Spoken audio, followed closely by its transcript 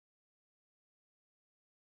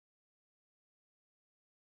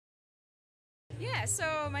Yeah,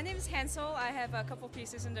 so my name is Hansel. I have a couple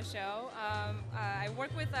pieces in the show. I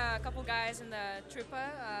work with a couple guys in the Trupa,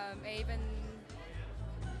 Abe and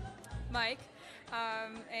Mike,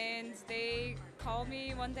 and they called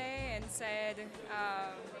me one day and said,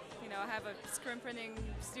 I have a screen printing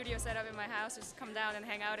studio set up in my house. Just come down and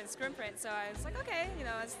hang out and screen print. So I was like, okay,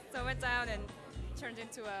 so I went down and turned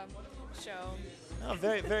into a show. Oh,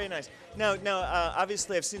 very, very nice. Now,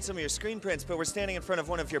 obviously I've seen some of your screen prints, but we're standing in front of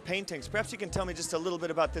one of your paintings. Perhaps you can tell me just a little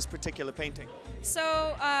bit about this particular painting.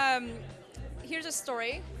 So, here's a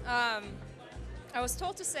story. I was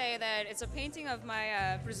told to say that it's a painting of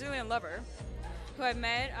my Brazilian lover, who I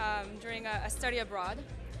met during a study abroad.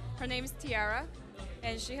 Her name is Tiara,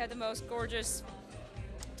 and she had the most gorgeous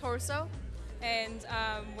torso. And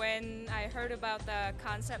when I heard about the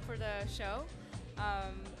concept for the show,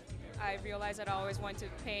 I realized that I always wanted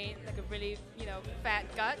to paint like a really, fat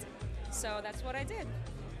gut. So that's what I did.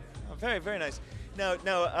 Oh, very, very nice. Now,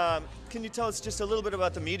 can you tell us just a little bit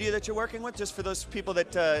about the media that you're working with, just for those people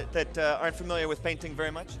that aren't familiar with painting very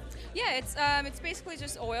much? Yeah, it's basically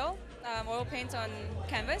just oil paint on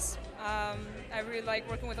canvas. I really like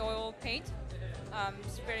working with oil paint.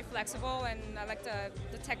 It's very flexible, and I like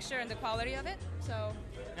the texture and the quality of it. So.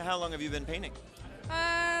 Now, how long have you been painting?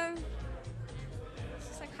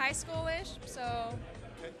 It's like high school-ish, so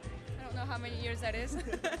okay. I don't know how many years that is.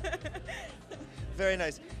 Very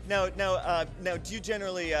nice. Now, do you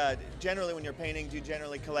generally when you're painting, do you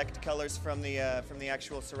generally collect colors from the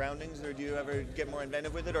actual surroundings, or do you ever get more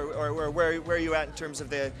inventive with it, or where are you at in terms of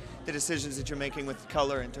the decisions that you're making with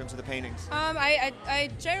color in terms of the paintings? I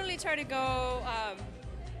generally try to go,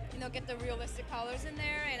 get the realistic colors in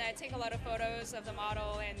there, and I take a lot of photos of the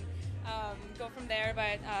model and go from there.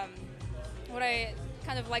 But what I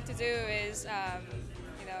kind of like to do is,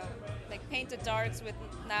 like paint the darks with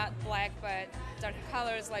not black but darker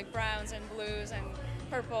colors like browns and blues and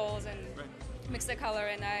purples and mix the color.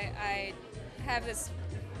 And I have this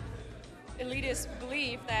elitist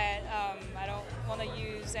belief that I don't want to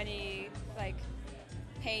use any like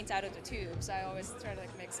paint out of the tubes. I always try to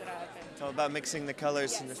mix it up. And it's all about mixing the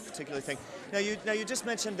colors in this particular thing. Now you just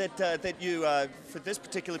mentioned that you for this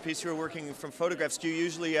particular piece you were working from photographs. Do you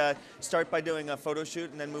usually start by doing a photo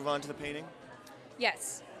shoot and then move on to the painting?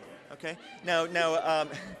 Yes. Okay. Now, no,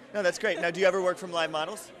 that's great. Now, do you ever work from live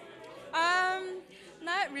models?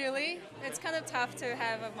 Not really. It's kind of tough to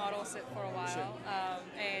have a model sit for a while. Sure.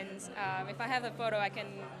 And if I have a photo, I can,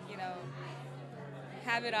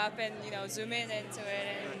 have it up and, zoom in into it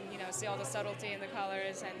and, see all the subtlety in the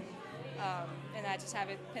colors, and I just have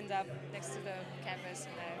it pinned up next to the canvas.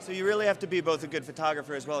 So you really have to be both a good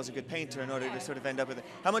photographer as well as a good painter in order to sort of end up with it.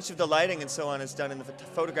 How much of the lighting and so on is done in the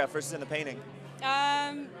photograph versus in the painting?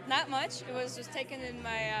 Not much. It was just taken in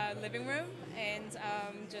my living room and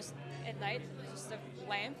just at night, just a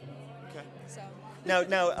lamp. Okay. So.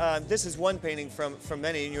 Now, this is one painting from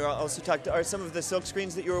many, and you also talked. Are some of the silk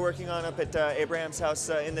screens that you were working on up at Abraham's house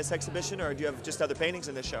in this exhibition, or do you have just other paintings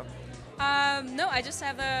in this show? No, I just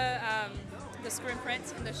have the screen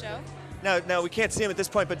prints in the show. Now we can't see them at this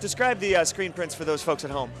point, but describe the screen prints for those folks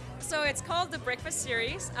at home. So it's called the Breakfast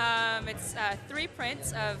Series. It's 3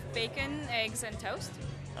 prints of bacon, eggs, and toast.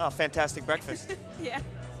 Oh, fantastic breakfast! Yeah.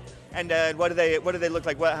 And what do they look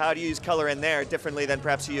like? How do you use color in there differently than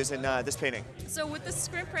perhaps you use in this painting? So with the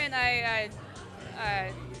screen print, I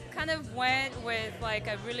kind of went with like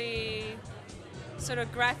a really sort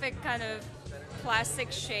of graphic kind of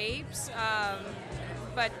plastic shapes,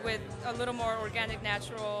 but with a little more organic,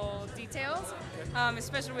 natural details.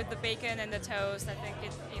 Especially with the bacon and the toast, I think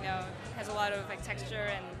it has a lot of like texture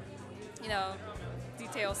and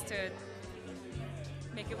details to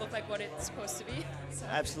make it look like what it's supposed to be. So.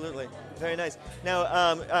 Absolutely, very nice.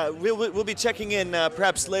 Now we'll be checking in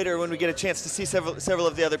perhaps later when we get a chance to see several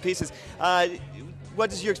of the other pieces. What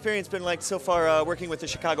has your experience been like so far working with the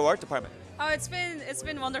Chicago Art Department? Oh, it's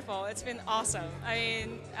been wonderful. It's been awesome. I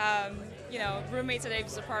mean, roommates at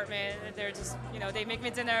Abe's apartment, they're just, they make me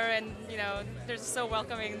dinner, and they're just so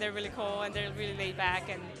welcoming. They're really cool, and they're really laid back,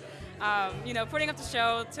 and putting up the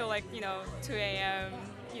show till like 2 a.m.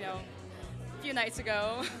 A few nights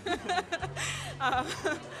ago.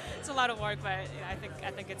 It's a lot of work, but I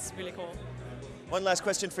think it's really cool. One last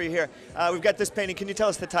question for you here. We've got this painting. Can you tell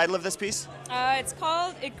us the title of this piece? It's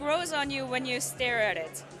called "It Grows on You When You Stare at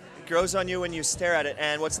It." It grows on you when you stare at it.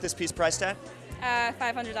 And what's this piece priced at?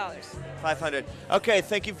 $500. $500. Okay,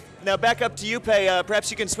 thank you. Now back up to you, Pei.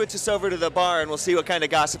 Perhaps you can switch us over to the bar, and we'll see what kind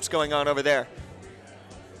of gossip's going on over there.